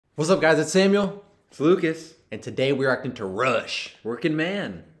What's up, guys? It's Samuel, It's Lucas. and today we're acting to Rush. Working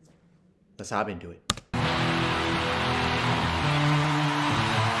man. Let's hop into it.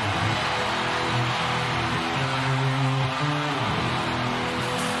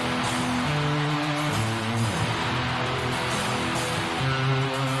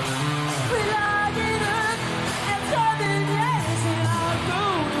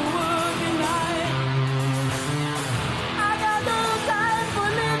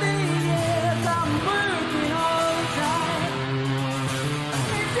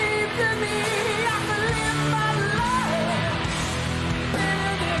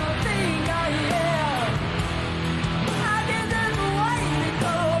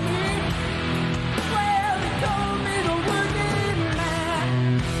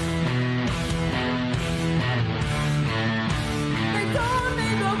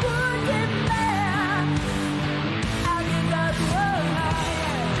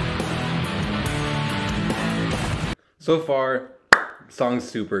 So far, song's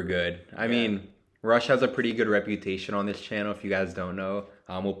super good. I mean, Rush has a pretty good reputation on this channel. If you guys don't know,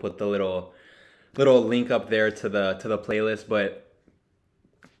 we'll put the little link up there to the playlist. But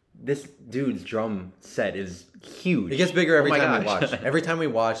this dude's drum set is huge. It gets bigger every Oh my time we gosh. watch. Every time we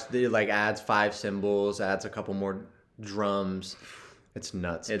watch, it like adds 5 cymbals, adds a couple more drums. It's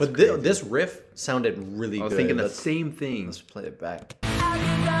nuts. It's But crazy. this riff sounded really good. I was thinking the Let's- same thing. Let's play it back.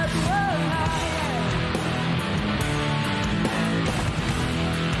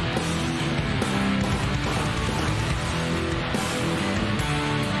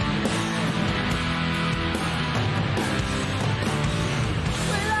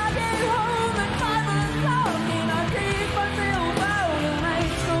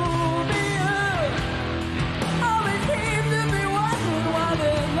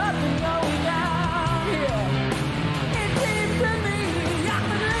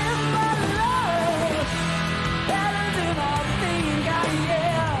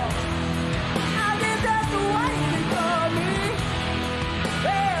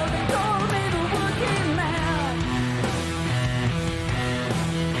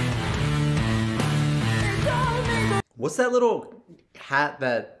 What's that little hat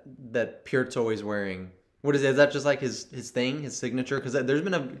that Peart's always wearing? What is it? Is that just like his thing, his signature? Because there's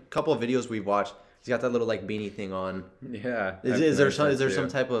been a couple of videos we've watched. He's got that little like beanie thing on. Yeah. Is there some too.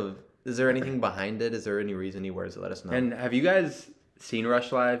 type of, is there anything behind it? Is there any reason he wears it? Let us know. And have you guys seen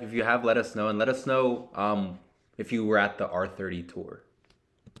Rush live? If you have, let us know, and let us know if you were at the R30 tour.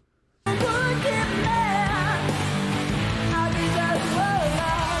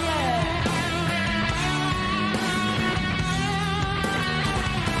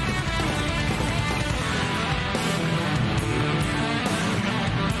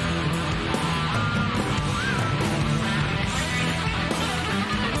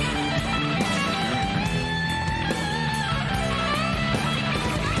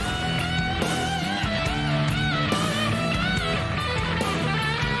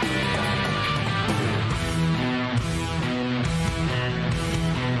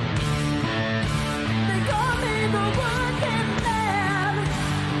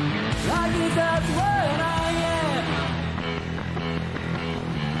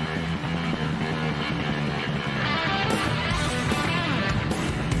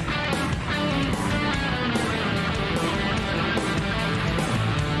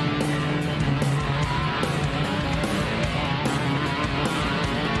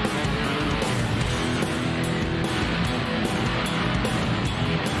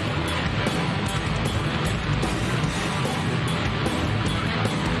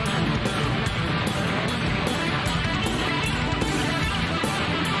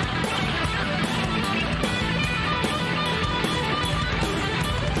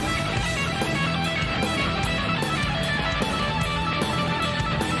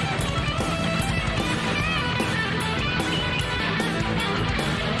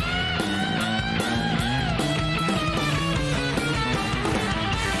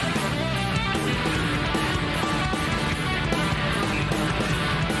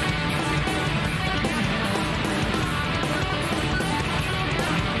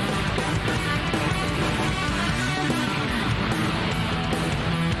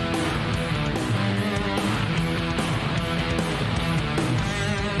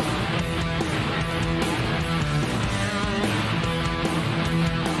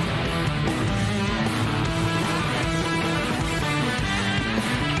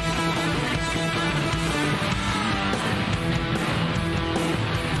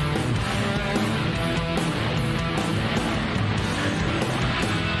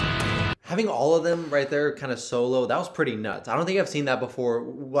 having all of them right there kind of solo, that was pretty nuts. I don't think I've seen that before.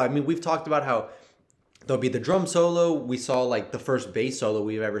 Well, I mean, we've talked about how there'll be the drum solo. We saw like the first bass solo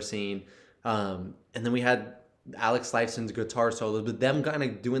we've ever seen. And then we had Alex Lifeson's guitar solo, but them kind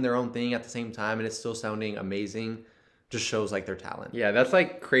of doing their own thing at the same time, and it's still sounding amazing. Just shows like their talent. Yeah, that's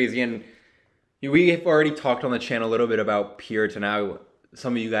like crazy. And we've already talked on the channel a little bit about Peart, and now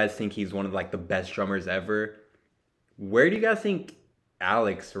some of you guys think he's one of like the best drummers ever. Where do you guys think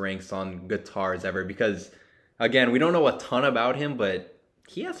Alex ranks on guitars ever? Because again, we don't know a ton about him, but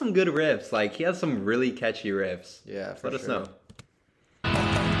he has some good riffs. Like he has some really catchy riffs. Yeah, Let us know.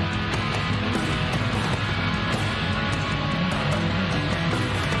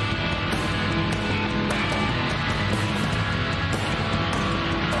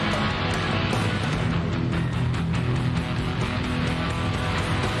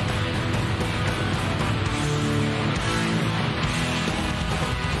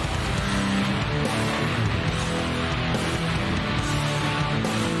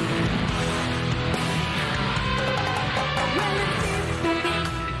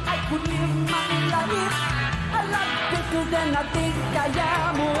 Then I think I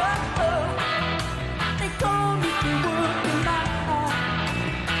am. They told me to work in my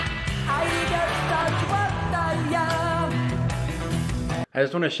I just what I am. I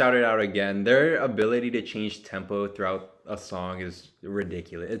just want to shout it out again. Their ability to change tempo throughout a song is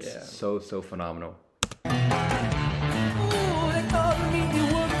ridiculous. It's so phenomenal. Ooh, they told me to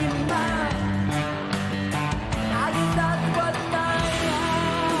work in my I just what I am.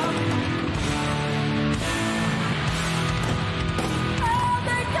 Oh,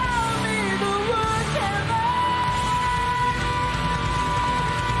 they told me to work in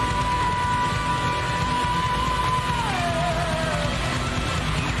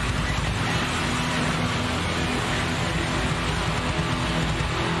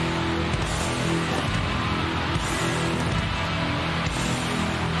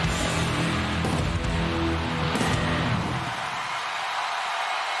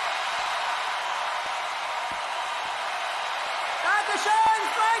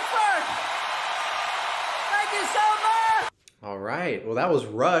Frankfurt! Thank you so much! All right. Well, that was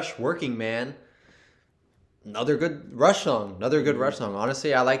Rush, Working Man. Another good Rush song. Another good Rush song.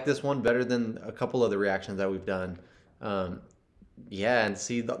 Honestly, I like this one better than a couple of the reactions that we've done. Yeah, and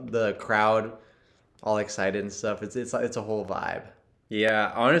see the crowd all excited and stuff. It's a whole vibe.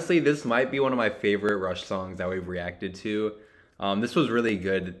 Yeah, honestly, this might be one of my favorite Rush songs that we've reacted to. This was really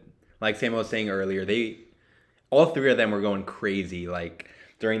good. Like Sam was saying earlier, all three of them were going crazy like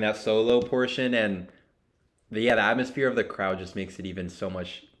during that solo portion, and the atmosphere of the crowd just makes it even so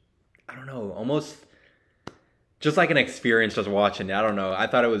much, I don't know, almost just like an experience just watching it. I don't know. I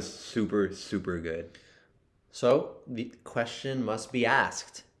thought it was super good. So the question must be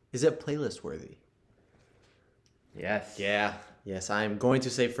asked: is it playlist worthy? Yes. Yeah. Yes, I'm going to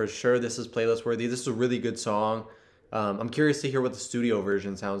say for sure this is playlist worthy. This is a really good song. I'm curious to hear what the studio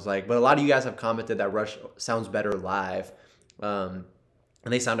version sounds like, but a lot of you guys have commented that Rush sounds better live, and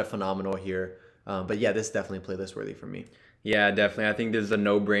they sounded phenomenal here. But yeah, this is definitely playlist worthy for me. Yeah, definitely. I think this is a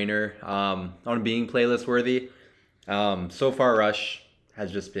no-brainer on being playlist worthy. So far, Rush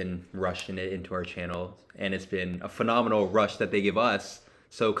has just been rushing it into our channel, and it's been a phenomenal rush that they give us.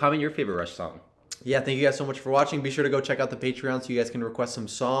 So comment your favorite Rush song. Yeah, thank you guys so much for watching. Be sure to go check out the Patreon so you guys can request some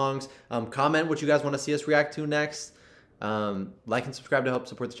songs. Comment what you guys want to see us react to next. Like and subscribe to help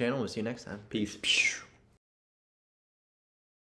support the channel. We'll see you next time. Peace.